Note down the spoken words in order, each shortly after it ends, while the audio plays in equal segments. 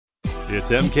It's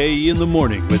MKE in the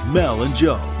Morning with Mel and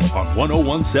Joe on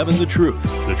 1017 The Truth,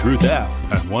 The Truth app,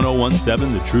 and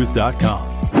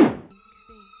 1017thetruth.com.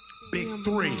 Big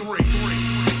three.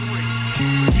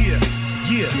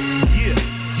 Yeah.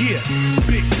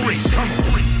 Big three. Come on.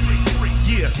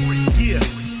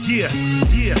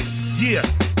 Yeah.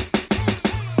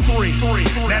 Three.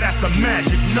 Now that's a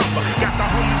magic number. Got the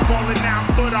homies balling out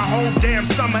for the whole damn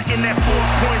summer in that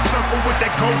 4-point circle with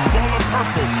that ghost ball of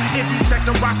purple. If you check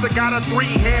the roster, got a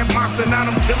 3-head monster. Now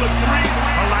them killer threes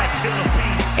are like killer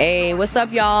bees. Hey, what's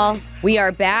up, y'all? We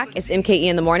are back. It's MKE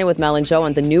in the Morning with Mel and Joe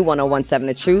on the new 1017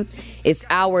 The Truth. It's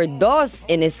hour dos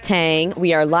in this tang.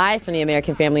 We are live from the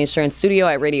American Family Insurance Studio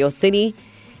at Radio City.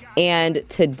 And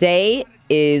today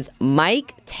is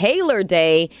Mike Taylor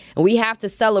Day, and we have to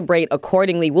celebrate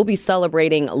accordingly. We'll be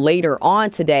celebrating later on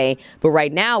today, but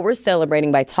right now we're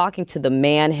celebrating by talking to the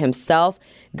man himself.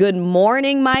 Good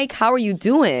morning, Mike. How are you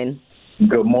doing?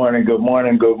 Good morning.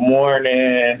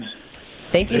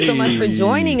 Thank you so much for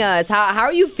joining us. How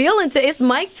are you feeling? It's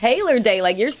Mike Taylor Day.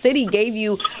 Like, your city gave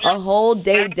you a whole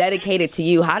day dedicated to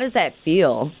you. How does that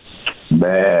feel?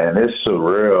 Man, it's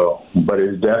surreal, but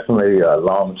it's definitely a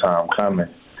long time coming.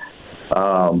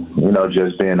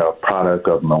 Just being a product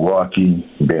of Milwaukee,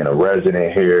 being a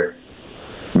resident here,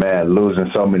 man,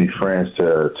 losing so many friends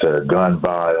to gun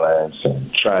violence and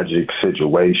tragic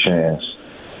situations,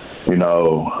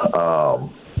 man,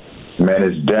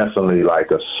 it's definitely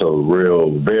like a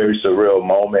very surreal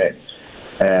moment.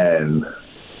 And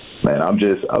man, I'm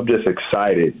just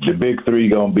excited. The big three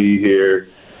gonna be here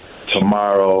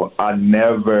tomorrow. I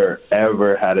never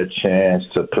ever had a chance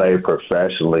to play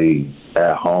professionally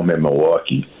at home in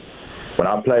Milwaukee. When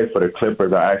I played for the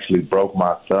Clippers, I actually broke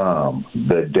my thumb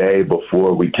the day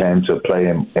before we came to play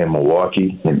in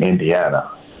Milwaukee, in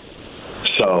Indiana.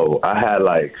 So I had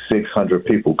like 600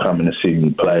 people coming to see me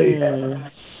play.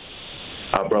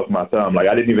 I broke my thumb. Like,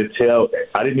 I didn't even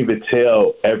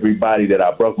tell everybody that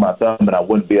I broke my thumb and I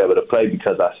wouldn't be able to play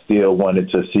because I still wanted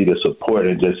to see the support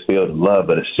and just feel the love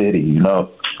of the city,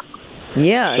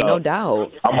 Yeah, so, no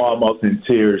doubt. I'm almost in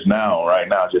tears right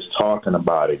now, just talking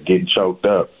about it, getting choked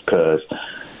up because,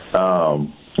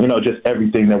 just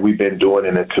everything that we've been doing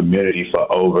in the community for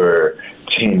over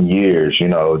 10 years,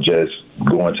 just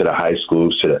going to the high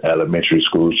schools, to the elementary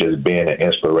schools, just being an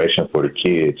inspiration for the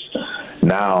kids.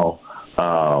 Now,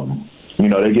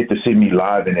 they get to see me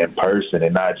live and in person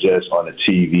and not just on the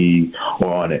TV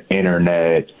or on the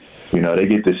internet. They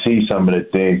get to see some of the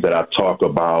things that I talk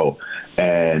about,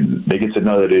 and they get to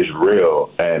know that it's real.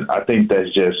 And I think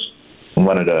that's just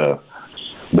one of the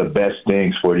best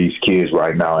things for these kids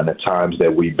right now in the times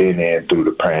that we've been in through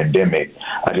the pandemic.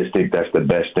 I just think that's the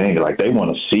best thing. Like, they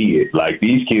want to see it. Like,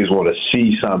 these kids want to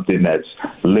see something that's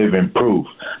living proof.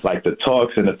 Like, the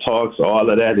talks, all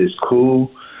of that is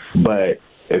cool. But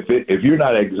if you're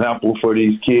not an example for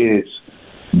these kids,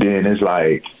 then it's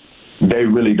like they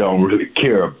really don't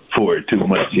care for it too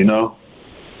much,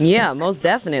 Yeah, most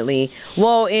definitely.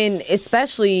 Well, and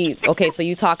especially, so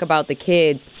you talk about the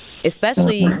kids,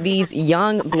 especially these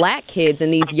young black kids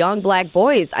and these young black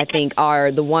boys, I think, are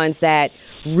the ones that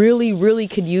really, really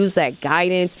could use that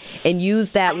guidance and use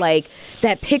that,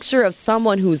 that picture of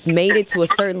someone who's made it to a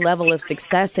certain level of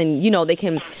success, and, they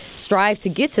can strive to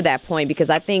get to that point,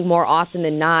 because I think more often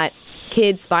than not,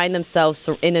 kids find themselves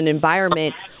in an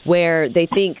environment where they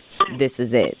think, this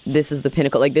is it. This is the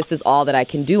pinnacle. Like, this is all that I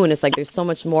can do. And it's like, there's so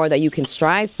much more that you can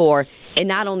strive for. And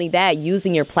not only that,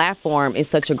 using your platform in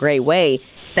such a great way.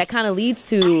 That kind of leads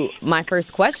to my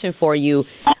first question for you.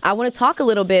 I want to talk a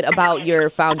little bit about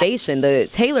your foundation, the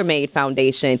Tailor-Made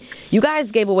Foundation. You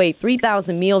guys gave away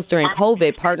 3,000 meals during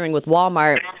COVID, partnering with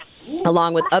Walmart,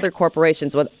 along with other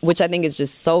corporations, which I think is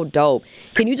just so dope.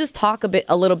 Can you just talk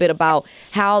a little bit about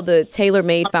how the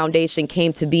Tailor-Made Foundation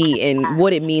came to be and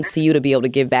what it means to you to be able to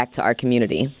give back to our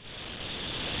community?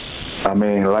 I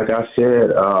mean, like I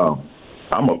said,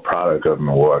 I'm a product of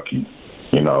Milwaukee.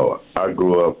 I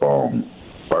grew up on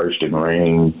 1st and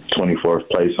Ring, 24th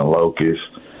Place and Locust.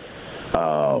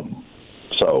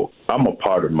 So I'm a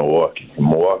part of Milwaukee.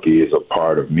 Milwaukee is a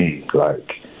part of me. Like,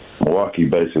 Milwaukee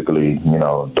basically,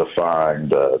 defined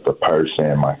the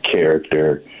person, my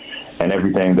character, and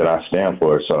everything that I stand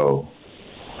for. So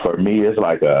for me, it's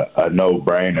like a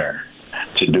no-brainer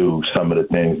to do some of the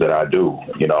things that I do.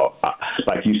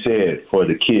 Like you said, for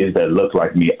the kids that look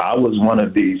like me, I was one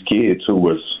of these kids who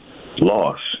was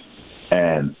lost.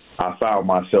 And I found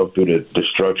myself through the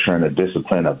structure and the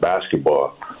discipline of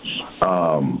basketball.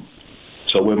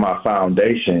 So with my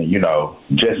foundation,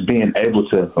 just being able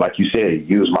to, like you said,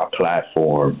 use my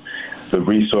platform the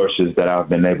resources that I've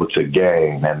been able to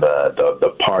gain and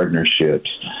the partnerships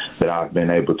that I've been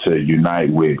able to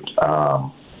unite with,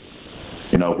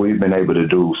 you know, we've been able to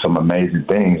do some amazing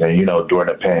things. And, you know, during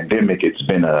the pandemic, it's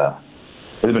been a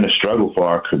struggle for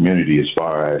our community as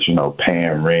far as, you know,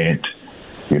 paying rent,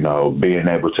 you know, being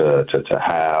able to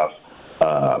have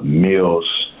meals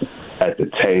at the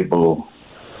table.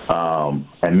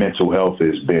 And mental health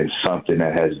has been something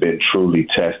that has been truly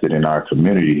tested in our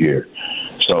community here.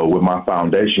 So with my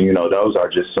foundation, you know, those are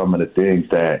just some of the things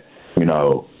that, you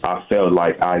know, I felt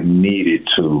like I needed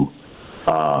to,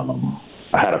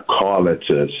 I had a calling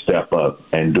to step up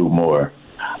and do more.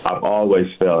 I've always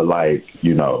felt like,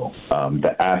 you know,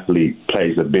 the athlete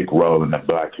plays a big role in the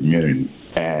Black community.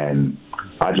 And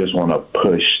I just want to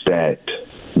push that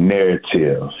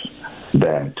narrative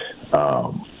that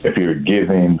if you're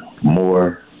giving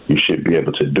more, you should be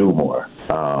able to do more.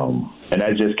 And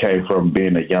that just came from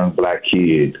being a young Black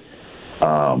kid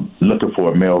looking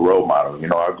for a male role model. You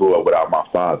know, I grew up without my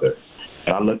father,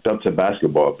 and I looked up to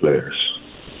basketball players.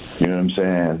 You know what I'm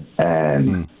saying?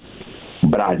 And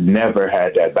but I never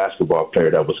had that basketball player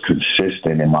that was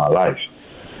consistent in my life.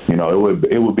 You know,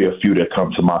 it would be a few that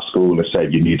come to my school and say,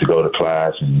 you need to go to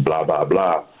class and blah, blah,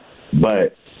 blah.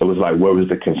 But it was like, where was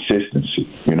the consistency,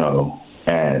 you know?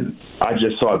 And I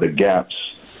just saw the gaps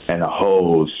and the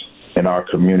holes in our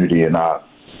community, and I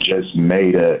just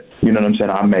made you know what I'm saying?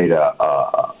 I made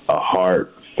a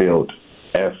heartfelt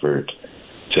effort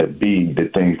to be the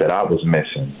things that I was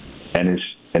missing. And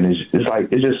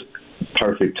it's just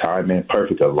perfect timing,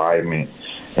 perfect alignment,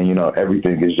 and, you know,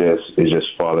 everything is just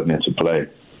falling into play.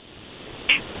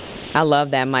 I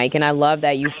love that, Mike. And I love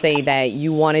that you say that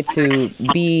you wanted to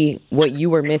be what you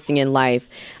were missing in life.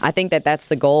 I think that that's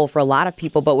the goal for a lot of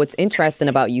people. But what's interesting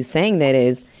about you saying that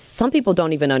is some people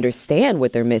don't even understand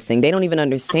what they're missing. They don't even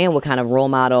understand what kind of role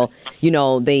model, you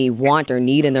know, they want or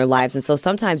need in their lives. And so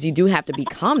sometimes you do have to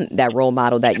become that role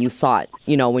model that you sought,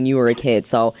 you know, when you were a kid.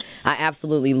 So I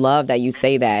absolutely love that you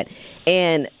say that.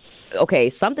 And okay,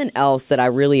 something else that I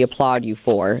really applaud you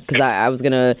for, because I was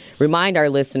going to remind our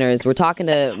listeners, we're talking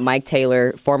to Mike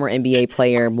Taylor, former NBA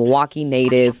player, Milwaukee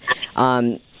native,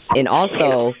 and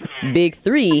also Big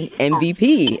Three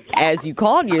MVP, as you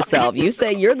called yourself. You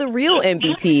say you're the real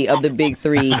MVP of the Big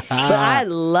Three. But I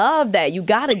love that. You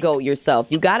got to go yourself.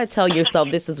 You got to tell yourself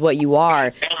this is what you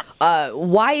are.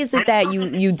 Why is it that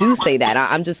you do say that?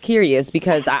 I'm just curious,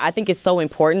 because I think it's so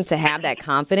important to have that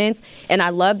confidence. And I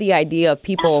love the idea of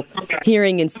people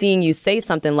hearing and seeing you say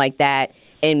something like that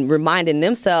and reminding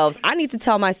themselves, I need to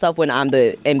tell myself when I'm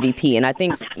the MVP. And I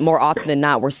think more often than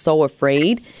not, we're so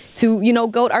afraid to, you know,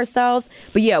 goat ourselves.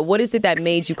 But yeah, what is it that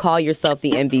made you call yourself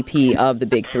the MVP of the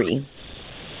Big Three?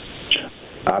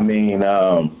 I mean,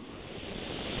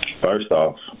 first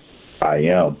off, I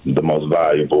am the most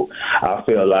valuable. I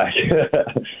feel like,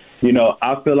 you know,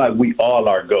 I feel like we all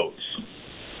are GOATs,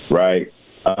 right?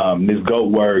 This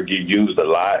GOAT word get used a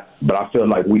lot, but I feel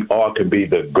like we all could be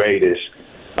the greatest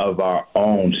of our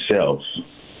own selves,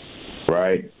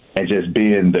 right? And just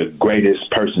being the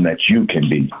greatest person that you can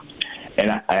be.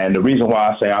 And the reason why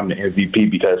I say I'm the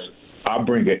MVP, because I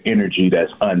bring an energy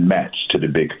that's unmatched to the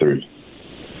Big Three.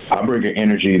 I bring an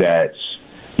energy that's,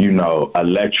 you know,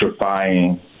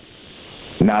 electrifying,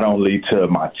 not only to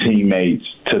my teammates,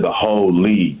 to the whole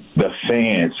league. The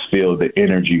fans feel the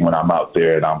energy when I'm out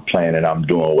there and I'm playing and I'm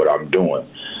doing what I'm doing.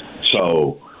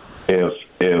 So if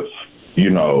you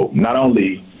know, not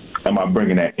only am I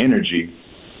bringing that energy,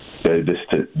 the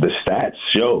stats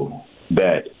show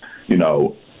that, you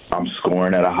know, I'm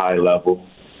scoring at a high level.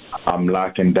 I'm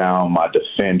locking down my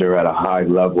defender at a high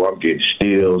level. I'm getting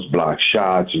steals, block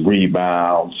shots,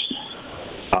 rebounds.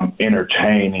 I'm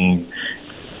entertaining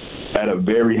at a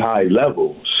very high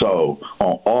level. So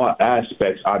on all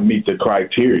aspects, I meet the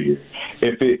criteria.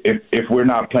 If we're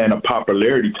not playing a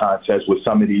popularity contest with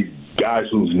some of these guys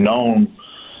whose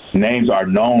names are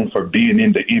known for being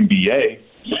in the NBA,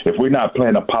 if we're not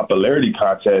playing a popularity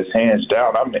contest, hands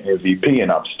down, I'm the MVP and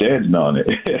I'm standing on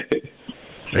it.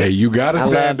 Hey, you got to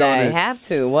stand on it. You have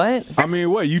to. What? I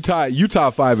mean, what? You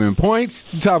top 5 in points,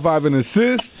 you top 5 in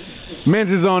assists.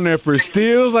 Men's is on there for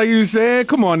steals, like you said.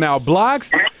 Come on now, blocks.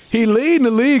 He leading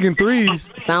the league in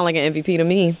threes. Sound like an MVP to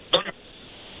me.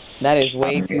 That is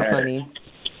way too funny.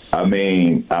 I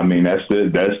mean, that's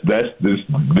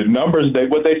the numbers.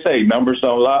 What they say, numbers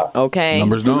don't lie. Okay,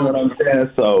 numbers don't. You know what I'm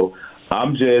saying? So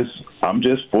I'm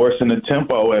just forcing the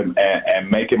tempo and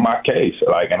making my case.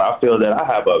 Like, and I feel that I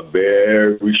have a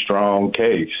very strong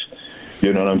case.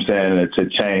 You know what I'm saying? To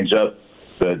change up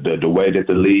the way that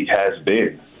the league has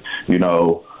been. You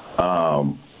know,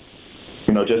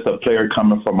 just a player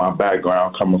coming from my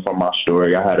background, coming from my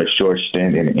story. I had a short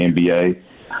stint in the NBA.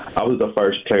 I was the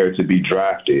first player to be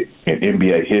drafted in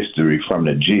NBA history from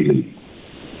the G League.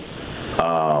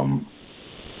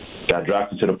 Got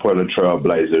drafted to the Portland Trail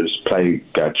Blazers,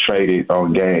 got traded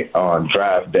on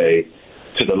draft day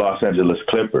to the Los Angeles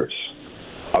Clippers.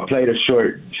 I played a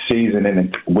short season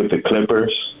with the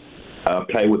Clippers. I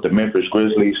played with the Memphis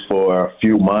Grizzlies for a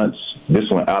few months. This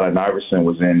one, Allen Iverson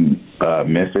was in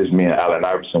Memphis. Me and Allen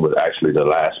Iverson was actually the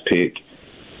last pick.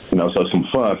 So some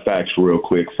fun facts real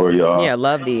quick for y'all. Yeah,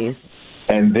 love these.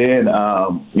 And then, I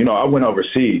went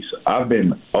overseas. I've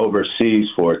been overseas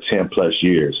for 10-plus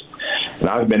years. And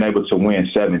I've been able to win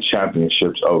 7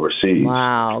 championships overseas.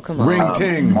 Wow, come on. Ring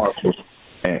tings.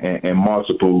 In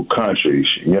multiple countries.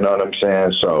 You know what I'm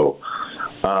saying? So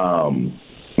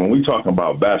when we talking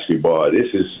about basketball, this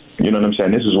is, you know what I'm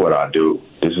saying? This is what I do.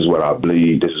 This is what I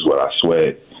bleed. This is what I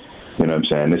sweat. You know what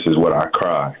I'm saying? This is what I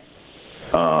cry.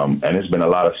 And there's been a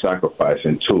lot of sacrifice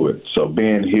into it. So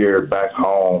being here back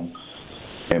home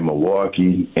in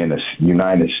Milwaukee, in the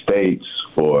United States,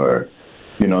 for,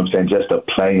 you know what I'm saying, just to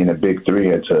play in the Big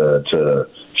Three and to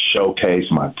showcase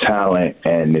my talent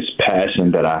and this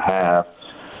passion that I have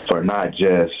for not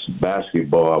just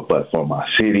basketball, but for my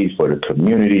city, for the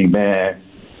community, man.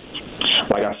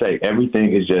 Like I say,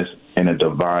 everything is just in a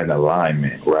divine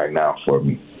alignment right now for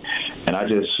me. And I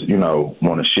just,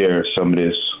 want to share some of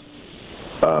this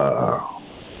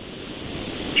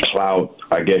clout,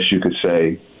 I guess you could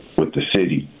say, with the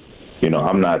city.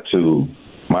 I'm not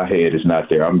my head is not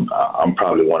there. I'm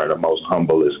probably one of the most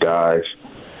humblest guys,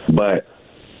 but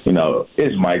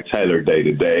it's Mike Taylor Day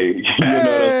today. You know what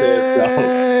I'm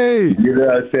saying? So, you know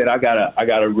what I'm saying? I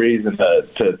got a reason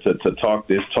to talk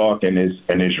this talk, and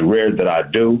it's rare that I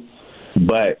do,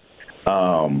 but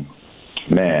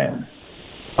man,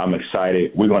 I'm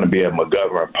excited. We're going to be at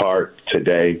McGovern Park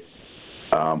today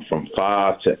from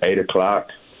 5 to 8 o'clock.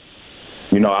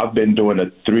 I've been doing a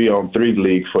 3-on-3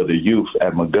 league for the youth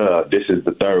at McGov. This is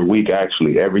the 3rd week,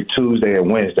 actually. Every Tuesday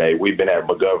and Wednesday, we've been at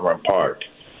McGovern Park.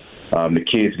 The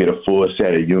kids get a full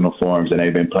set of uniforms, and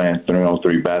they've been playing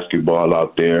 3-on-3 basketball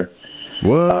out there.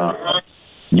 What?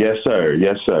 Yes, sir.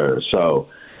 Yes, sir. So,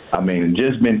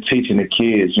 just been teaching the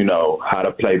kids, how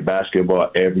to play basketball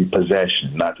every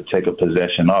possession, not to take a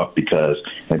possession off, because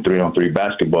in 3-on-3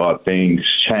 basketball, things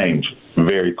change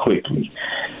very quickly.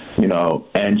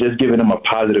 And just giving them a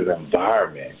positive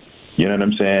environment, you know what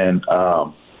I'm saying?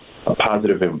 A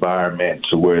positive environment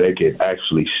to where they can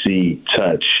actually see,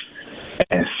 touch,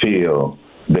 and feel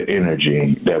the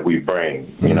energy that we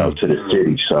bring, to the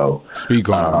city. So speak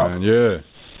on it, man. Yeah.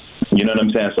 You know what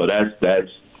I'm saying? So that's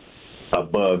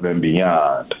above and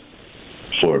beyond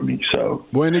for me. So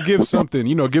and it gives something,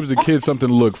 gives the kids something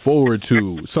to look forward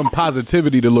to, some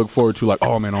positivity to look forward to, like,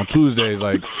 oh man, on Tuesdays,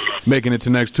 like making it to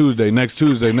next Tuesday,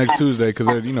 because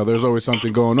there's always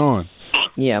something going on.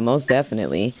 Yeah, most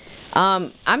definitely.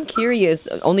 I'm curious,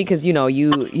 only because,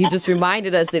 you just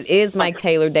reminded us it is Mike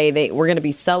Taylor Day. We're going to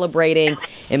be celebrating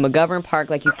in McGovern Park,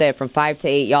 like you said, from 5 to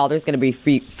 8. Y'all, there's going to be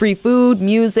free food,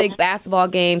 music, basketball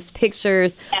games,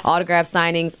 pictures, autograph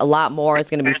signings, a lot more. It's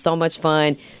going to be so much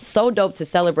fun. So dope to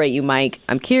celebrate you, Mike.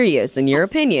 I'm curious, in your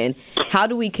opinion, how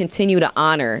do we continue to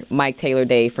honor Mike Taylor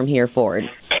Day from here forward?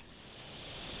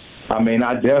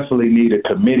 I definitely need a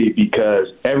committee, because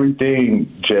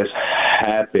everything just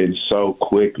happened so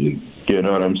quickly. You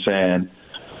know what I'm saying?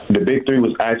 The Big Three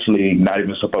was actually not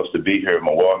even supposed to be here in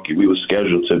Milwaukee. We were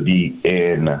scheduled to be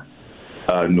in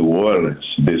New Orleans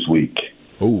this week.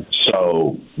 Ooh.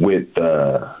 So with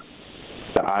the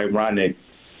ironic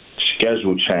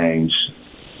schedule change,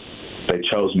 they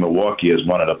chose Milwaukee as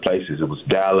one of the places. It was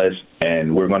Dallas,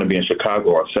 and we're going to be in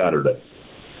Chicago on Saturday.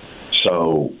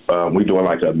 So we're doing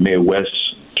like a Midwest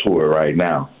tour right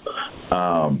now.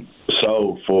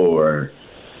 So for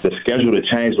the schedule to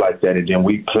change like that, and then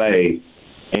we play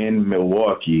in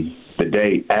Milwaukee the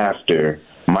day after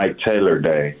Mike Taylor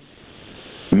Day,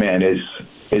 man, it's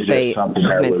just something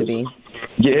that meant was to be.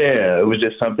 Yeah, it was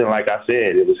just something, like I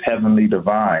said, it was heavenly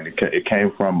divine. It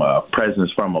came from a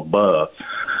presence from above.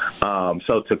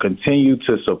 So to continue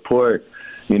to support,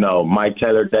 Mike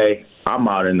Taylor Day, I'm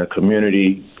out in the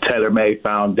community. TaylorMade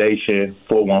Foundation,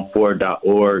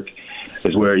 414.org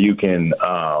is where you can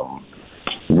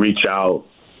reach out,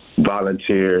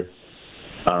 volunteer,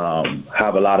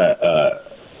 have a lot of,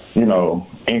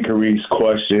 inquiries,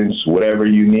 questions, whatever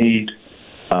you need.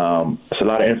 It's a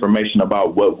lot of information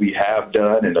about what we have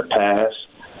done in the past,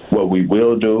 what we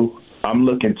will do. I'm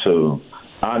looking to,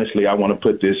 honestly, I want to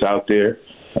put this out there.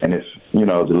 And if,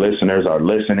 the listeners are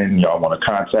listening, y'all want to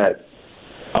contact,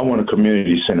 I want a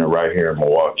community center right here in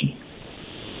Milwaukee.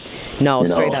 No,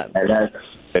 straight up.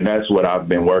 And that's what I've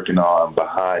been working on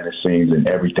behind the scenes and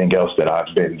everything else that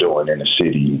I've been doing in the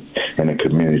city and the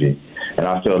community. And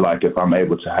I feel like if I'm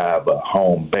able to have a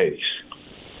home base,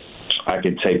 I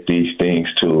can take these things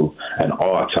to an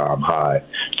all-time high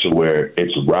to where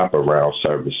it's wraparound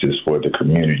services for the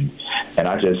community. And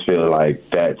I just feel like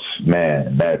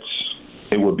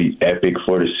it would be epic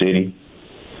for the city.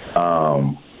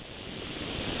 And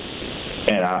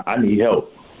I need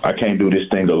help. I can't do this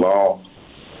thing alone.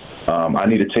 I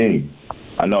need a team.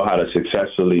 I know how to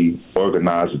successfully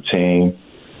organize a team.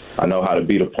 I know how to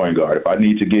be the point guard. If I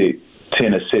need to get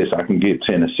 10 assists, I can get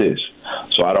 10 assists.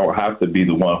 So I don't have to be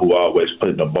the one who always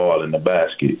putting the ball in the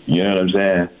basket. You know what I'm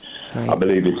saying? Right. I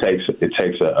believe it takes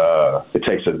a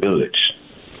village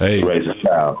to raise a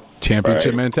child.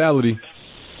 Championship mentality.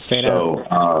 Straight up.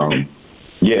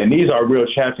 And these are real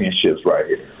championships right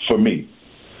here for me.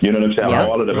 You know what I'm saying? Yeah.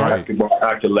 All of the basketball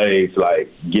accolades,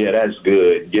 that's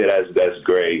good. Yeah, that's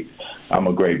great. I'm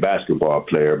a great basketball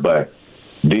player, but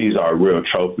these are real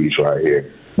trophies right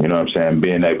here. You know what I'm saying?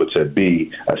 Being able to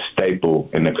be a staple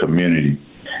in the community.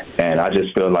 And I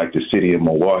just feel like the city of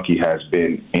Milwaukee has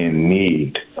been in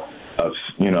need of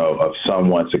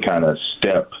someone to kind of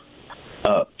step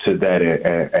up to that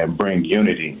and bring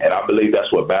unity. And I believe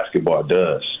that's what basketball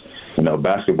does.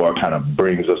 Basketball kind of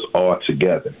brings us all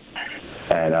together.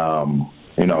 And,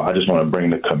 I just want to bring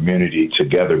the community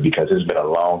together because it's been a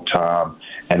long time,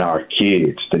 and our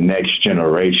kids, the next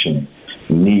generation,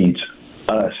 needs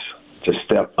us to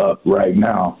step up right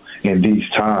now in these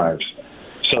times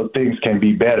so things can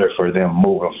be better for them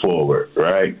moving forward,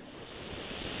 right?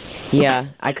 Yeah,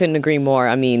 I couldn't agree more.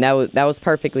 I mean, that was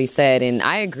perfectly said, and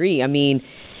I agree. I mean,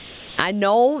 I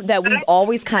know that we've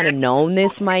always kind of known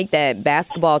this, Mike, that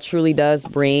basketball truly does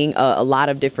bring a lot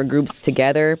of different groups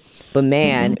together. But,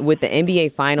 man, with the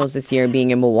NBA Finals this year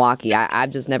being in Milwaukee, I've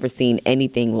just never seen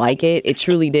anything like it. It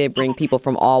truly did bring people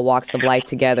from all walks of life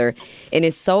together. And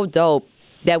it's so dope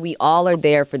that we all are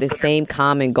there for the same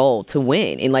common goal, to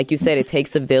win. And like you said, it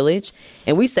takes a village.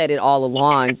 And we said it all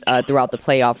along throughout the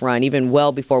playoff run, even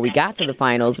well before we got to the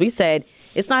finals. We said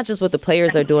it's not just what the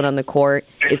players are doing on the court.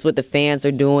 It's what the fans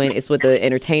are doing. It's what the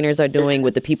entertainers are doing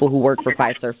with the people who work for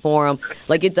Fiserv Forum.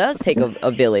 It does take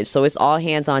a village. So it's all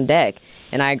hands on deck.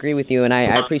 And I agree with you. And I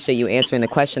appreciate you answering the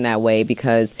question that way,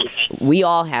 because we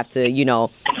all have to,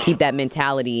 keep that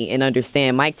mentality and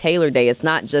understand Mike Taylor Day. It's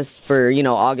not just for,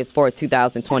 August 4th,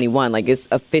 2021. It's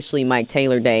officially Mike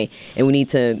Taylor Day. And we need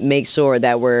to make sure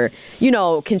that we're,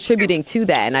 contributing to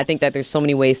that. And I think that there's so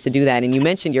many ways to do that. And you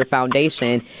mentioned your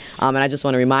foundation. And I just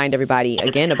want to remind everybody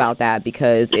again about that,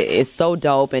 because it's so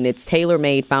dope, and it's Taylor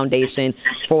Made Foundation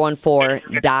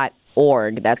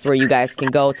 414.org. That's where you guys can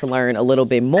go to learn a little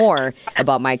bit more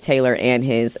about Mike Taylor and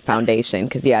his foundation.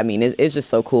 Because, it's just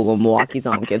so cool when Milwaukee's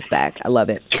Own gives back. I love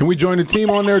it. Can we join the team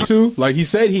on there, too? He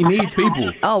said he needs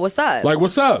people. Oh, what's up?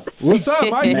 What's up? What's up,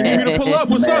 Mike? You need me to pull up?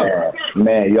 What's up?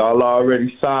 Man, y'all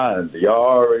already signed.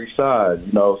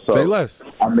 So, say less.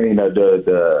 I mean,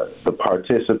 the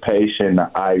participation,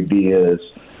 the ideas,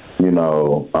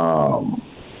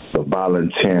 the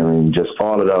volunteering, just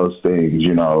all of those things,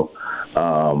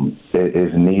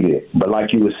 is needed. But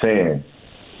like you were saying,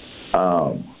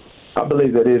 I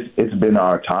believe that it's been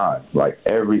our time.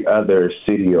 Every other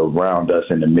city around us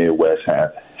in the Midwest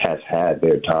has had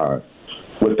their time.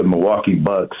 With the Milwaukee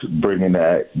Bucks bringing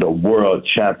the world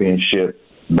championship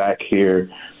back here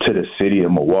to the city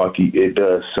of Milwaukee, it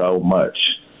does so much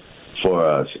for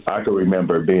us. I can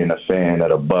remember being a fan of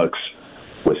the Bucks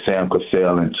with Sam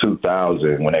Cassell in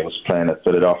 2000 when they was playing the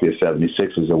Philadelphia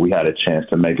 76ers, and we had a chance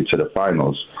to make it to the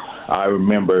finals. I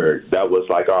remember that was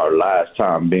our last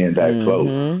time being that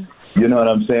close. You know what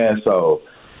I'm saying? So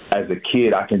as a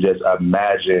kid, I can just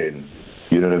imagine,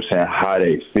 how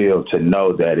they feel to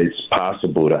know that it's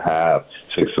possible to have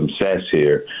success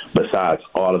here, besides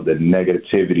all of the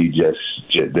negativity that's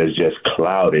just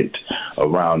clouded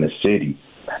around the city.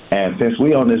 And since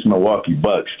we on this Milwaukee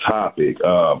Bucks topic,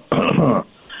 I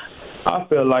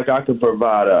feel like I could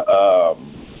provide a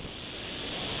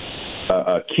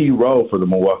key role for the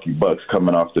Milwaukee Bucks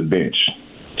coming off the bench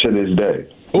to this day.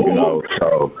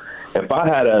 So if I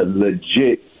had a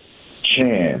legit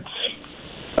chance,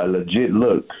 a legit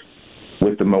look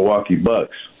with the Milwaukee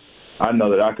Bucks, I know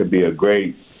that I could be a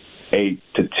great 8th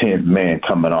to 10th man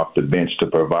coming off the bench to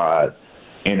provide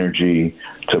energy,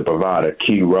 to provide a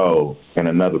key role in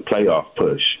another playoff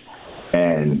push.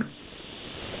 And,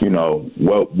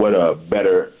 what a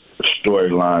better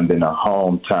storyline than a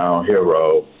hometown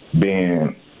hero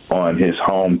being on his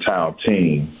hometown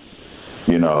team.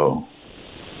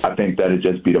 I think that'd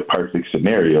just be the perfect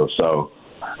scenario. So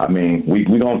I mean, we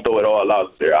gonna throw it all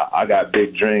out there. I got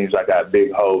big dreams. I got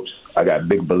big hopes. I got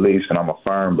big beliefs, and I'm a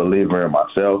firm believer in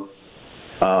myself.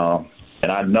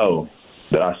 And I know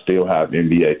that I still have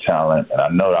NBA talent, and I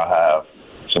know that I have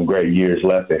some great years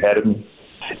left ahead of me.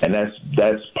 And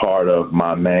that's part of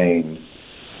my main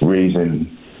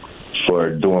reason for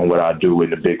doing what I do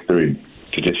with the Big Three,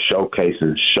 to just showcase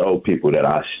and show people that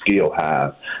I still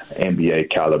have NBA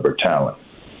caliber talent.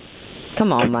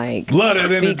 Come on, Mike. Speak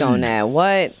energy. On that.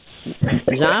 What?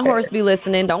 John Horst be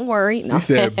listening. Don't worry. No. He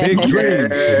said big dreams.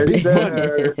 Big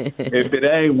money. If it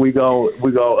ain't, we go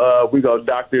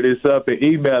doctor this up and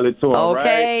email it to him.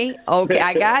 Okay. Right? Okay.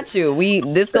 I got you.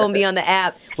 This gonna be on the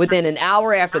app within an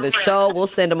hour after the show. We'll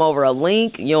send him over a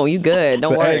link. Yo, you good?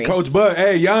 Don't worry. Hey, Coach Bud.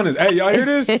 Hey, Giannis. Hey, y'all hear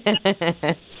this?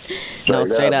 No,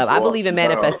 straight up. I believe in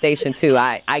manifestation too.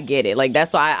 I get it. Like,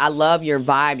 that's why I love your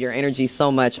vibe, your energy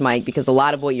so much, Mike, because a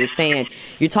lot of what you're saying,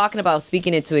 you're talking about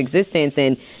speaking into existence,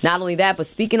 and not only that, but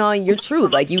speaking on your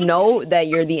truth. Like, you know that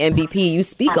you're the MVP. You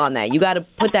speak on that. You got to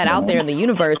put that out there in the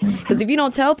universe, because if you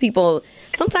don't tell people,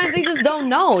 sometimes they just don't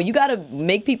know. You got to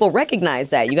make people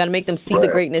recognize that. You got to make them see the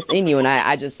greatness in you, and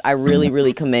I really,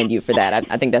 really commend you for that.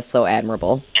 I think that's so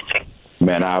admirable.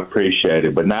 Man, I appreciate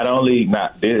it. But and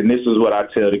this is what I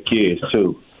tell the kids,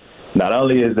 too. Not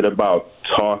only is it about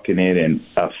talking it and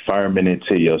affirming it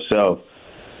to yourself,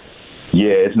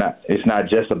 it's not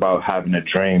just about having a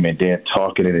dream and then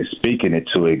talking it and speaking it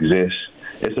to exist.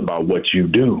 It's about what you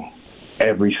do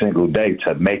every single day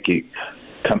to make it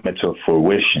come into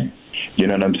fruition. You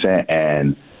know what I'm saying?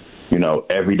 And,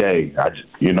 every day, I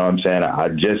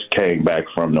just came back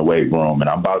from the weight room, and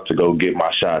I'm about to go get my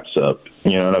shots up.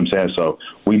 You know what I'm saying? So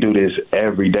we do this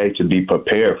every day to be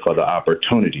prepared for the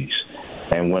opportunities.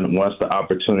 And once the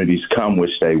opportunities come,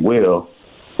 which they will,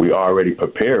 we already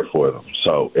prepared for them.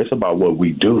 So it's about what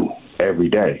we do every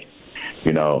day,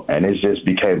 and it just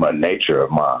became a nature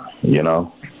of mine,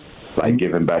 like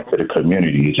giving back to the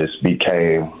community. It just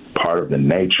became part of the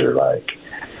nature. Like,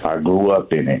 I grew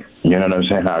up in it. You know what I'm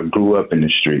saying? I grew up in the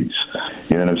streets.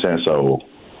 You know what I'm saying? So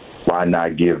why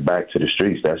not give back to the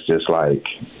streets? That's just like,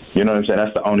 you know what I'm saying?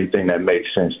 That's the only thing that makes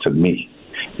sense to me.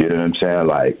 You know what I'm saying?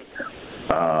 Like,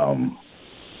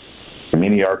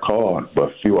 many are called,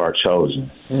 but few are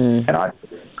chosen. And I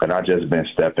just been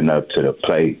stepping up to the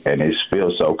plate, and it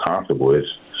feels so comfortable. It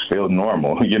feels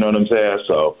normal. You know what I'm saying?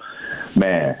 So,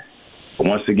 man,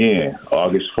 once again,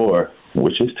 August 4th,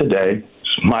 which is today,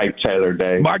 Mike Taylor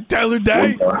Day. Mike Taylor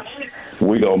Day.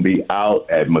 We're going to be out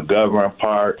at McGovern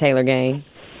Park. Taylor Gang.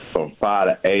 From 5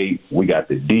 to 8. We got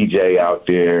the DJ out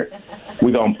there.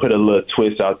 We're going to put a little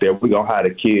twist out there. We're going to have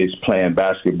the kids playing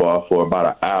basketball for about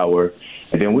an hour.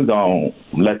 And then we're going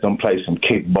to let them play some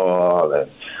kickball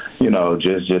and,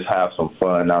 just have some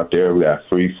fun out there. We got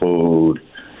free food.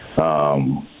 We're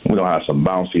going to have some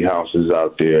bouncy houses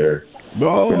out there.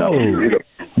 Oh. We're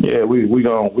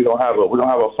gonna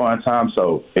have a fun time.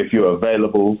 So if you're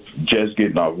available, just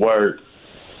getting off work,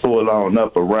 pull on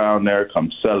up around there,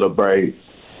 come celebrate,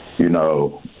 and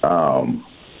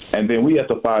then we at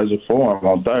the Pfizer Forum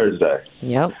on Thursday.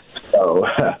 Yep. So,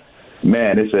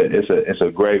 man, it's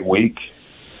a great week.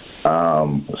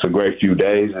 It's a great few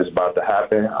days. It's about to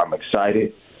happen. I'm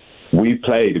excited. We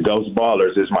play, the Ghost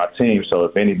Ballers is my team, so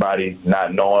if anybody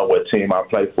not knowing what team I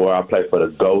play for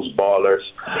the Ghost Ballers.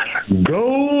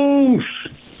 Ghost!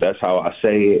 That's how I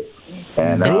say it.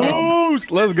 And, Ghost!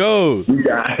 Let's go. We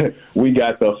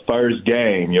got the first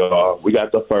game, y'all. We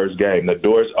got the first game. The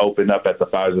doors open up at the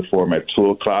Pfizer Forum at 2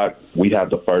 o'clock. We have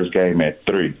the first game at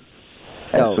 3.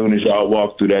 As soon as y'all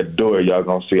walk through that door, y'all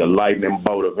going to see a lightning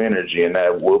bolt of energy, and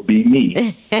that will be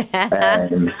me. And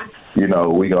I'm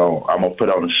going to put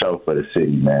on a show for the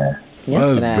city, man.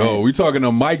 Let's go. We talking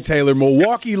to Mike Taylor,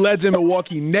 Milwaukee legend,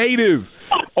 Milwaukee native.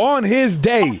 On his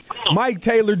day, Mike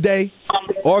Taylor Day,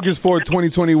 August 4th,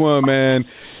 2021, man.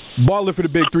 Baller for the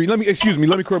Big Three. Let me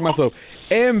correct myself.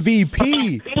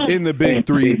 MVP in the Big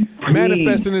Three.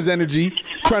 Manifesting his energy,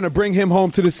 trying to bring him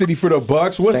home to the city for the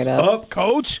Bucks. What's up,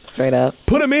 Coach? Straight up.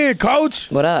 Put him in,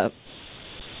 Coach. What up?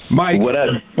 Mike. What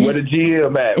up? Where the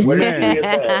GM at? Where the GM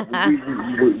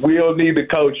at? We don't need the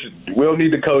coach. We don't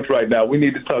need the coach right now. We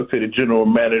need to talk to the general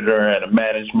manager and the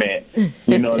management.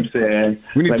 You know what I'm saying?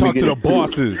 We need to talk to the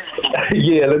bosses.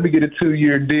 Yeah, let me get a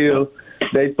 2-year deal.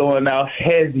 They throwing out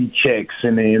heavy checks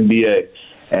in the NBA.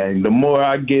 And the more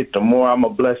I get, the more I'm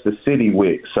going to bless the city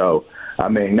with. So, I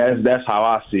mean, that's how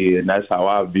I see it, and that's how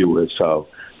I view it. So,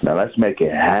 now let's make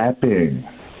it happen.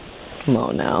 Come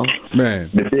on now. Man.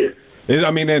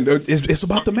 It's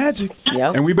about the magic.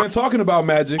 Yep. And we've been talking about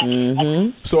magic.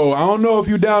 Mm-hmm. So I don't know if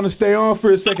you're down to stay on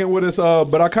for a second with us,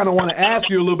 but I kind of want to ask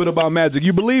you a little bit about magic.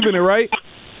 You believe in it, right?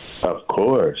 Of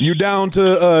course. You down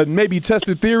to maybe test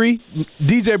a theory?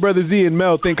 DJ Brother Z and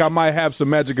Mel think I might have some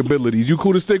magic abilities. You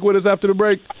cool to stick with us after the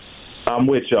break? I'm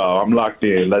with y'all. I'm locked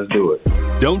in. Let's do it.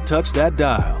 Don't touch that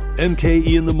dial.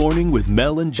 MKE in the Morning with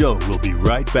Mel and Joe will be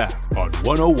right back on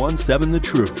 1017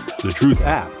 The Truth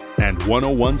app, and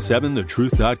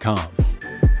 1017thetruth.com.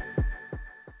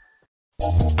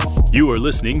 You are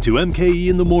listening to MKE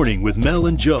in the Morning with Mel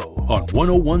and Joe on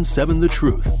 1017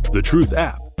 The Truth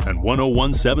app, and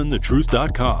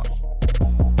 1017thetruth.com.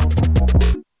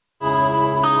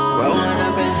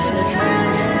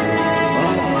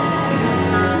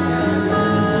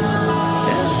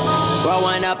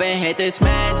 Growing up and hit this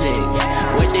magic.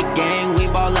 With the gang, we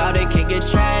ball out, it can get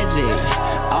tragic.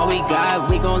 All we got,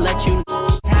 we gon' let you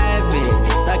have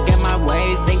it. Stuck in my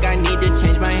ways, think I need to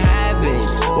change my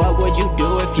habits. What would you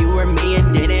do if you were me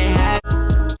and didn't have it?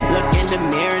 Look in the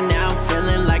mirror now, I'm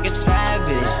feeling like a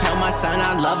savage. Tell my son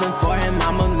I love him, for him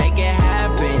I'ma make it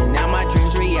happen. Now my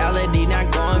dream's reality,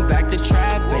 not going back to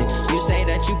trapping. You say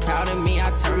that you proud of me,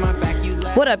 I turn my back, you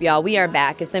laugh. What up, y'all? We are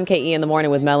back. It's MKE in the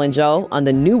Morning with Mel and Joe on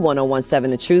the new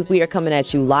 1017 The Truth. We are coming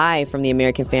at you live from the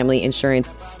American Family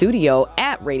Insurance Studio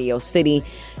at Radio City.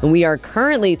 And we are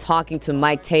currently talking to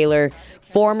Mike Taylor,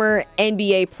 former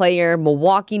NBA player,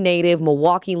 Milwaukee native,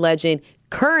 Milwaukee legend,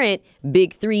 current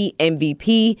Big Three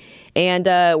MVP. And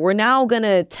we're now going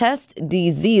to test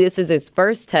DZ. This is his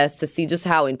first test to see just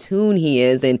how in tune he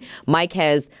is. And Mike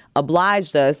has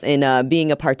obliged us in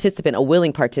being a participant, a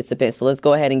willing participant. So let's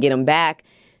go ahead and get him back.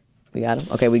 We got him.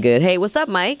 Okay, we good. Hey, what's up,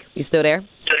 Mike? You still there?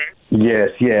 Yes.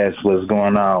 What's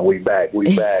going on? We back.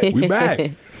 We back.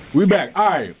 All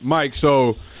right, Mike.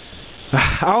 So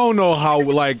I don't know how,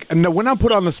 like, when I'm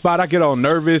put on the spot, I get all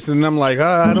nervous and I'm like,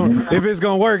 I don't, if it's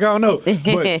going to work, I don't know.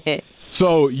 But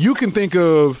so you can think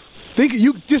of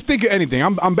anything.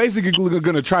 I'm basically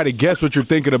going to try to guess what you're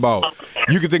thinking about.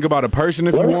 You can think about a person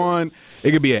if you want.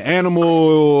 It could be an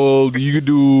animal. You could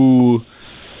do,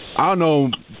 I don't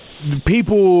know,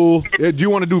 people. Do you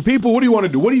want to do people? What do you want to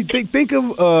do? What do you think? Think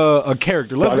of a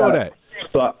character. Let's go with that.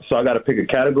 So I got to pick a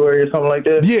category or something like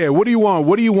that? Yeah. What do you want?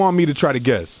 What do you want me to try to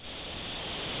guess?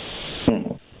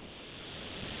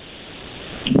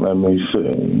 Let me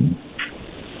see.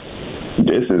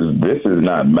 This is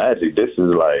not magic. This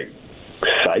is like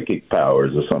psychic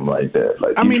powers or something like that.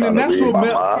 Like, I mean, and that's what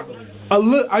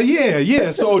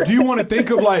yeah. So, do you want to think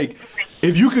of, like,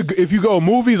 if you go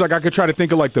movies, like, I could try to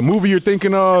think of, like, the movie you're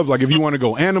thinking of. Like, if you want to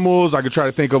go animals, I could try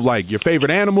to think of, like, your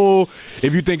favorite animal.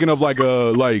 If you're thinking of,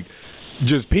 like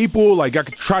just people, like, I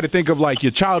could try to think of, like,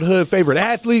 your childhood favorite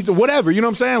athletes or whatever. You know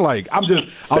what I'm saying? Like, I'll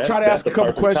try to ask a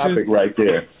couple questions. Topic right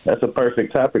there. That's a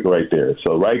perfect topic right there.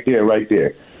 So right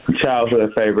there.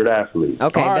 Childhood favorite athlete.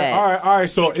 Okay, all right.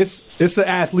 So it's an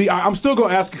athlete. I'm still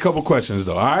gonna ask a couple questions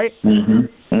though. All right.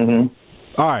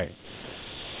 All right.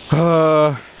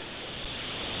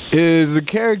 Is the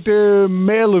character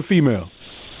male or female?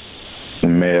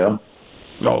 Male.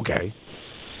 Okay.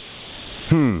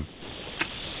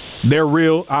 They're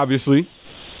real, obviously.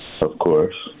 Of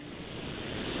course.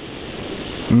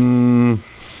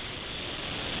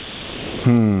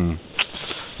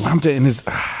 What I'm saying is,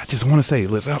 I just want to say,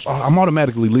 listen, I'm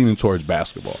automatically leaning towards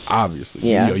basketball. Obviously,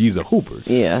 yeah. He's a hooper.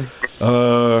 Yeah.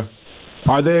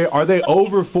 Are they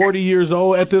over 40 years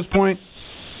old at this point?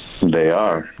 They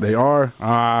are. They are.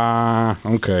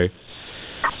 Okay.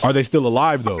 Are they still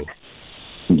alive though?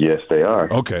 Yes, they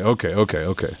are. Okay.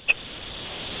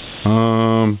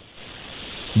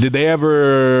 Did they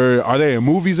ever? Are they in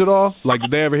movies at all? Like,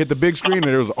 did they ever hit the big screen, or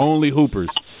there was only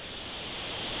hoopers?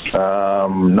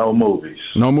 No movies.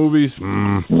 No movies?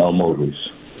 No movies.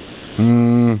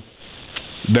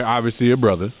 They're obviously a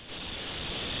brother.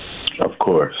 Of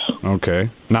course. Okay.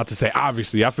 Not to say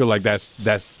obviously. I feel like that's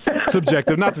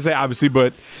subjective. Not to say obviously,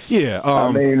 but yeah.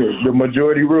 I mean, the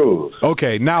majority rules.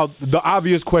 Okay. Now, the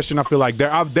obvious question, I feel like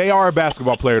they are a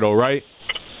basketball player, though, right?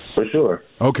 For sure.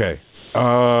 Okay.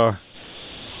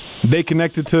 They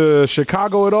connected to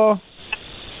Chicago at all?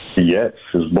 Yes,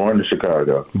 he was born in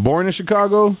Chicago. Born in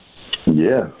Chicago?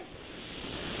 Yeah.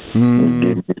 I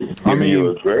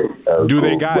mean, do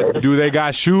they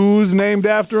got shoes named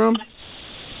after him?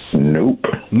 Nope.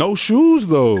 No shoes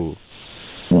though.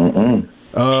 Do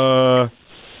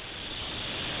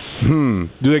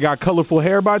they got colorful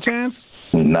hair by chance?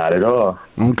 Not at all.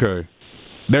 Okay.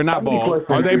 They're not bald.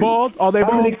 Are they bald? Are they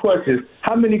bald?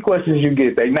 How many questions you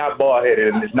get? They not bald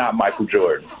headed and it's not Michael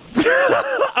Jordan.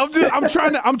 I'm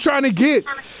trying to get.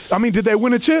 I mean, did they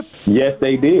win a chip? Yes,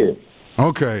 they did.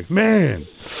 Okay, man.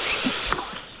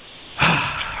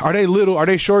 Are they little? Are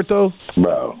they short though?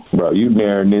 Bro, you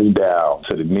narrowing this down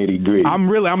to the nitty gritty. I'm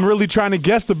really trying to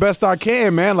guess the best I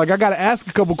can, man. Like I got to ask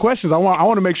a couple questions. I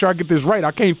want to make sure I get this right.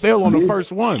 I can't fail on the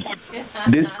first one.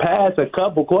 This past a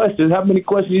couple questions. How many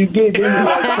questions you get? It's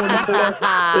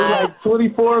like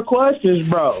 24 questions,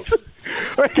 bro.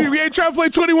 We ain't trying to play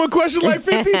 21 questions like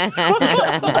 50?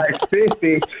 Like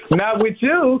 50. Not with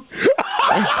you.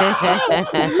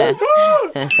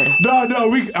 No.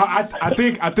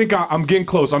 I think I'm getting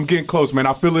close. I'm getting close, man.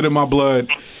 I feel it in my blood.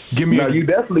 Give me. No, you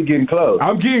definitely getting close.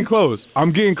 I'm getting close.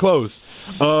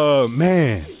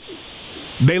 Man,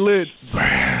 they live.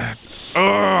 I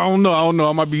don't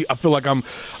know. I feel like I'm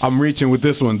reaching with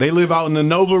this one. They live out in the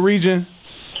Nova region.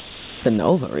 The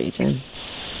Nova region.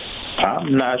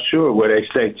 I'm not sure where they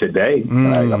stay today.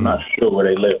 Like, I'm not sure where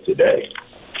they live today.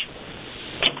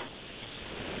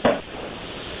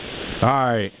 All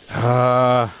right.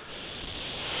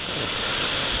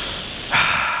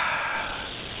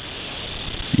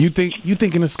 You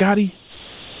thinking of Scottie?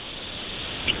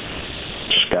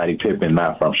 Scottie Pippen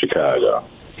not from Chicago.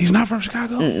 He's not from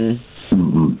Chicago?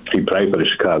 He played for the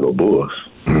Chicago Bulls.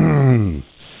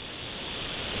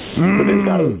 But this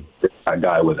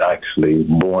guy was actually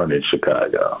born in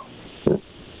Chicago.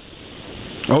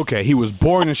 Okay, he was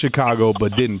born in Chicago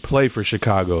but didn't play for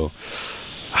Chicago.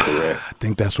 Correct. I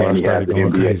think that's where I started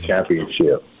going crazy.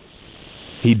 Championship.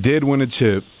 He did win a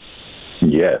chip.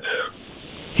 Yes.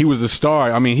 He was a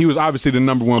star. I mean, he was obviously the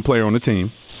number one player on the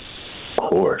team. Of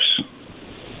course.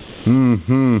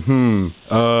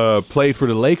 Played for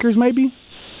the Lakers, maybe?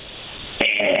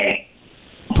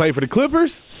 Played for the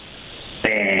Clippers?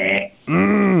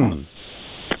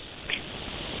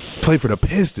 Played for the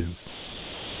Pistons?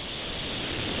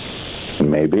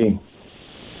 Maybe.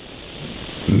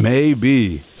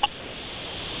 Maybe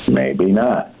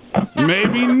not.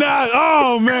 Maybe not.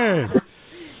 Oh, man.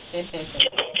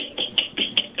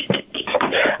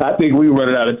 I think we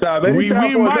running out of time. We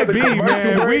might be,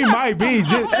 man. We might be.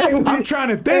 I'm trying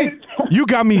to think. You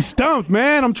got me stumped,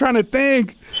 man. I'm trying to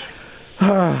think.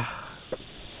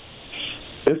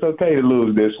 It's okay to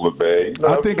lose this one, man.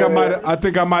 I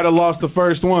think I might have lost the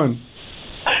first one.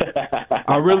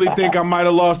 I really think I might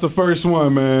have lost the first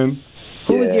one, man.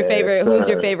 Who was your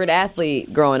favorite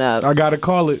athlete growing up? I gotta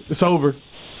call it. It's over.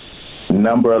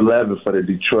 Number 11 for the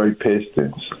Detroit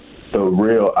Pistons, the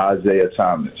real Isaiah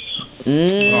Thomas.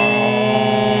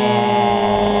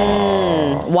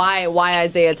 Why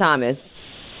Isaiah Thomas?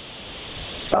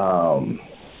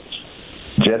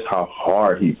 Just how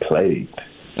hard he played.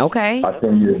 Okay. I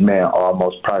think this man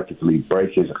almost practically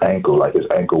break his ankle. Like, his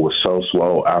ankle was so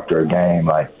swole after a game.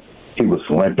 Like, he was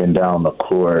limping down the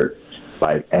court,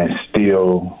 like, and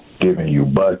still giving you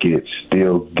buckets,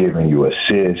 still giving you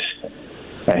assists.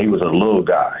 And he was a little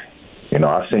guy. You know,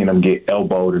 I seen him get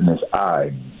elbowed in his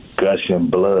eye, gushing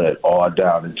blood all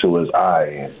down into his eye.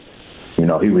 And, you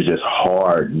know, he was just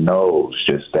hard-nosed,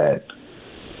 just that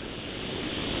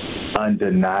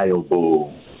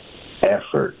undeniable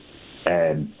effort.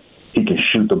 And he can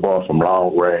shoot the ball from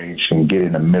long range and get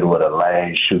in the middle of the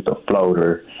lane, shoot the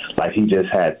floater. Like, he just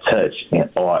had touch in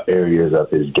all areas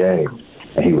of his game.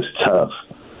 And he was tough.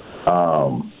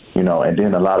 You know, and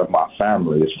then a lot of my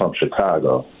family is from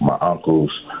Chicago. My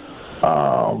uncles,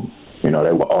 you know,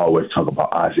 they would always talk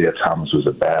about Isaiah Thomas was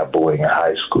a bad boy in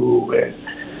high school and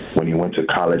when he went to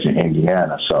college in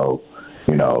Indiana. So,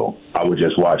 you know, I would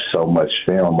just watch so much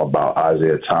film about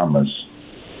Isaiah Thomas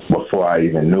before I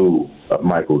even knew of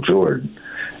Michael Jordan.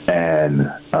 And,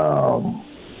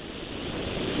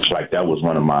 like, that was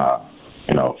one of my,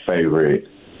 you know, favorite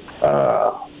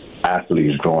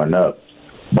athletes growing up.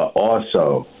 But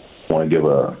also, I want to give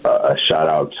a shout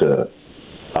out to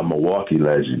a Milwaukee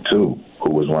legend, too,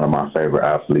 who was one of my favorite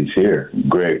athletes here,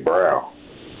 Greg Brown.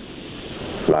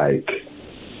 Like,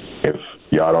 if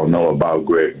y'all don't know about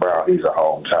Greg Brown, he's a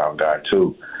hometown guy,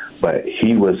 too. But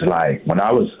he was like, when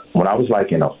I was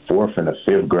like in the 4th and the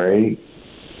 5th grade,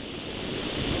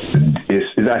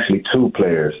 it's actually two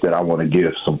players that I want to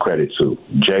give some credit to.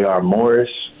 J.R. Morris,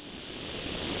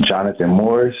 Jonathan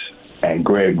Morris, and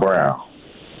Greg Brown.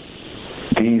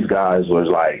 These guys was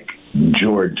like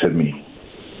Jordan to me.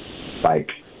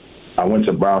 Like, I went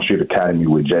to Brown Street Academy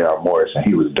with J.R. Morris, and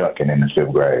he was dunking in the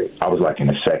 5th grade. I was like in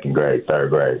the 2nd grade, 3rd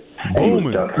grade. And he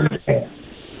was dunking then.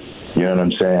 You know what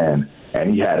I'm saying?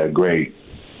 And he had a great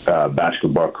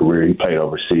basketball career. He played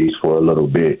overseas for a little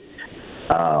bit.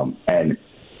 And,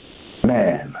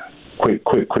 man, quick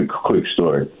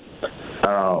story.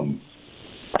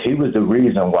 He was the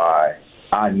reason why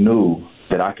I knew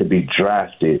that I could be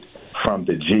drafted from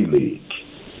the G League,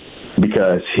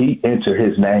 because he entered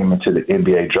his name into the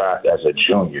NBA draft as a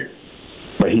junior,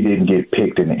 but he didn't get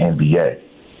picked in the NBA.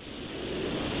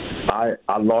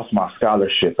 I lost my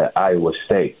scholarship at Iowa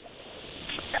State,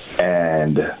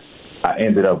 and I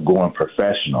ended up going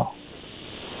professional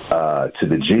to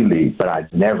the G League, but I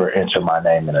never entered my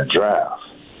name in a draft.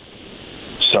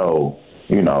 So,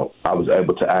 I was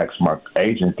able to ask my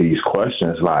agent these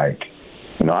questions like,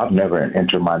 I've never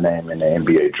entered my name in the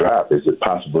NBA draft. Is it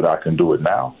possible that I can do it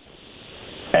now?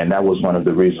 And that was one of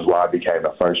the reasons why I became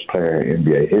the first player in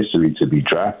NBA history to be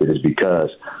drafted, is because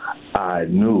I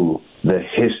knew the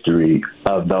history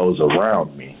of those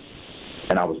around me,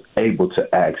 and I was able to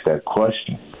ask that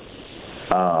question.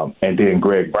 And then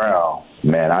Greg Brown,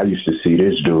 man, I used to see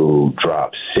this dude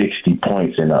drop 60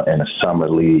 points in a summer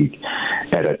league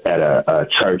at a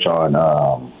church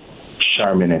on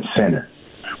Sherman and Center.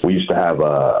 We used to have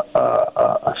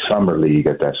a summer league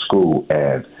at that school,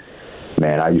 and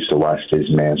man, I used to watch this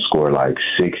man score like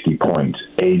 60 points,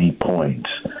 80 points,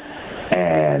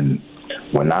 and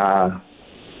when I,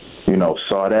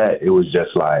 saw that, it was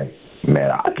just like,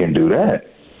 man, I can do that.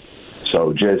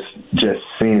 So just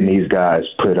seeing these guys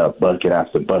put up bucket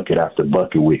after bucket after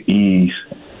bucket with ease,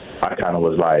 I kind of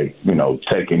was like,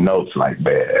 taking notes like,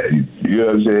 man, you know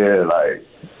what I'm saying? Like,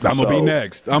 I'm going to be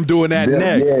next. I'm doing that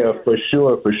next. Yeah, for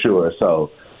sure.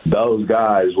 So those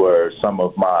guys were some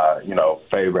of my,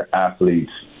 favorite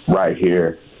athletes right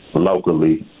here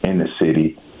locally in the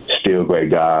city. Still great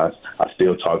guys. I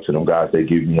still talk to them guys. They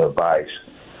give me advice,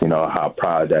 how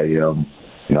proud I am,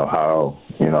 how,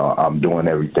 I'm doing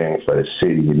everything for the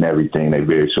city and everything. They're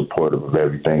very supportive of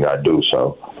everything I do.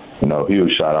 So,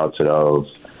 huge shout out to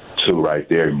those two right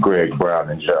there, Greg Brown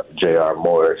and J.R.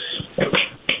 Morris.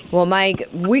 Well, Mike,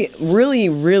 we really,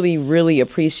 really, really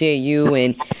appreciate you,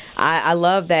 and I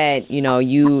love that,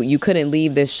 you couldn't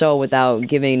leave this show without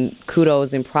giving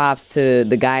kudos and props to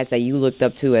the guys that you looked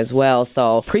up to as well.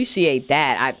 So appreciate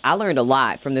that. I learned a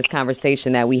lot from this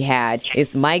conversation that we had.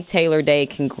 It's Mike Taylor Day.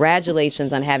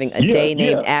 Congratulations on having a day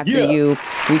named after you.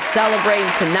 We celebrating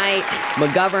tonight,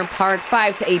 McGovern Park,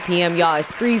 5 to 8 p.m. Y'all,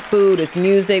 it's free food, it's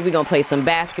music. We're going to play some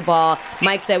basketball.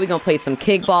 Mike said we're going to play some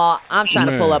kickball. I'm trying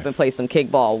to pull up and play some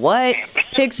kickball. What?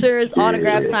 Pictures,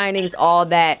 autograph signings, all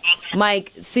that.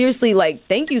 Mike, seriously,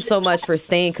 thank you so much for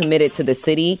staying committed to the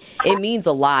city. It means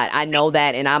a lot. I know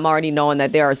that, and I'm already knowing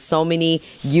that there are so many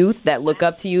youth that look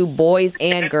up to you, boys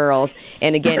and girls.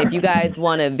 And again, if you guys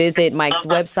want to visit Mike's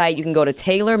website, you can go to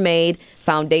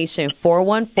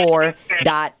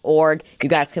TaylorMadeFoundation414.org. You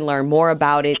guys can learn more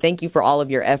about it. Thank you for all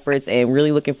of your efforts, and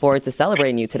really looking forward to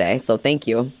celebrating you today. So thank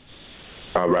you.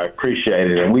 All right, appreciate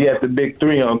it. And we at the Big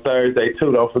 3 on Thursday,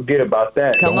 too. Don't forget about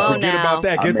that. Don't forget about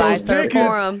that. Get those tickets.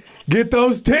 Forum. Get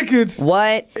those tickets.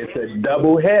 What? It's a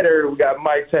double header. We got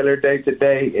Mike Taylor Day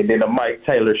today and then a Mike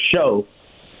Taylor show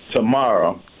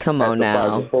tomorrow. Come on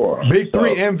now. Big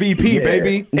 3 MVP,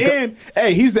 baby. And,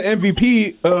 hey, he's the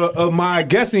MVP of my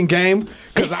guessing game,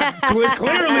 because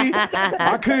clearly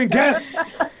I couldn't guess.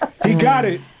 He got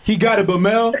it. But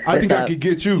Mel, I think I could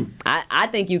get you. I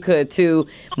think you could, too.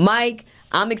 Mike,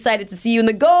 I'm excited to see you in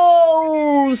the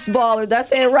Ghost Baller.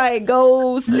 That's it, right?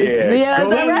 Ghost. Yeah,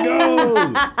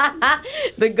 Right?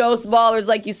 The Ghost Ballers,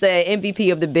 like you said,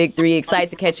 MVP of the Big 3. Excited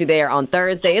to catch you there on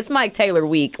Thursday. It's Mike Taylor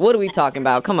week. What are we talking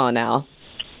about? Come on now.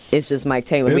 It's just Mike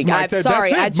Taylor week. I'm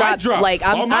sorry. I dropped.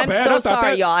 I'm so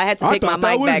sorry, y'all. I had to pick my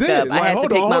mic back up. I had to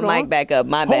pick my mic back up.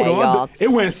 My bad, y'all.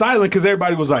 It went silent because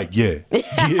everybody was like, yeah.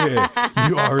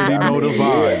 You already know the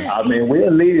vibes. I mean,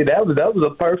 we'll leave it. That was a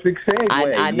perfect segue.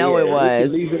 I know it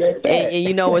was. And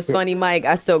you know what's funny, Mike?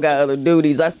 I still got other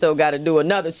duties. I still got to do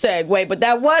another segue, but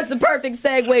that was the perfect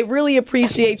segue. Really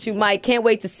appreciate you, Mike. Can't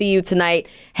wait to see you tonight.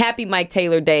 Happy Mike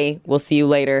Taylor Day. We'll see you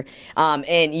later.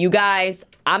 And you guys,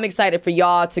 I'm excited for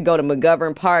y'all to go to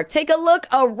McGovern Park. Take a look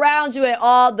around you at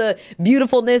all the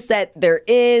beautifulness that there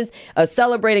is.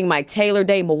 Celebrating Mike Taylor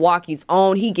Day, Milwaukee's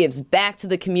own. He gives back to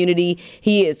the community.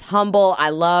 He is humble.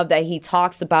 I love that he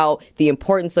talks about the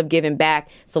importance of giving back.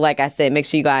 So like I said, make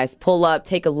sure you guys pull up,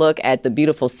 take a look at the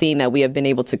beautiful scene that we have been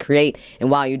able to create.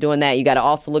 And while you're doing that, you got to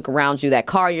also look around you. That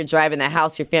car you're driving, that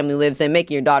house your family lives in,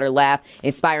 making your daughter laugh,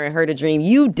 inspiring her to dream.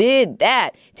 You did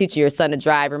that. Teaching your son to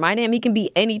drive. Reminding him he can be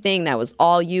anything. That was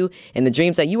all you, and the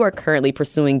dreams that you are currently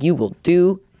pursuing, you will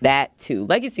do that too.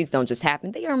 Legacies don't just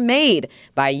happen. They are made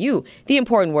by you. The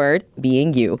important word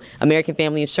being you. American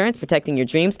Family Insurance, protecting your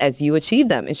dreams as you achieve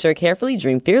them. Insure carefully,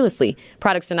 dream fearlessly.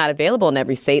 Products are not available in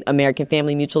every state. American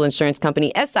Family Mutual Insurance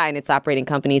Company, SI and its operating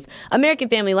companies. American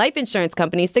Family Life Insurance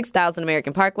Company, 6000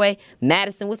 American Parkway,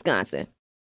 Madison, Wisconsin.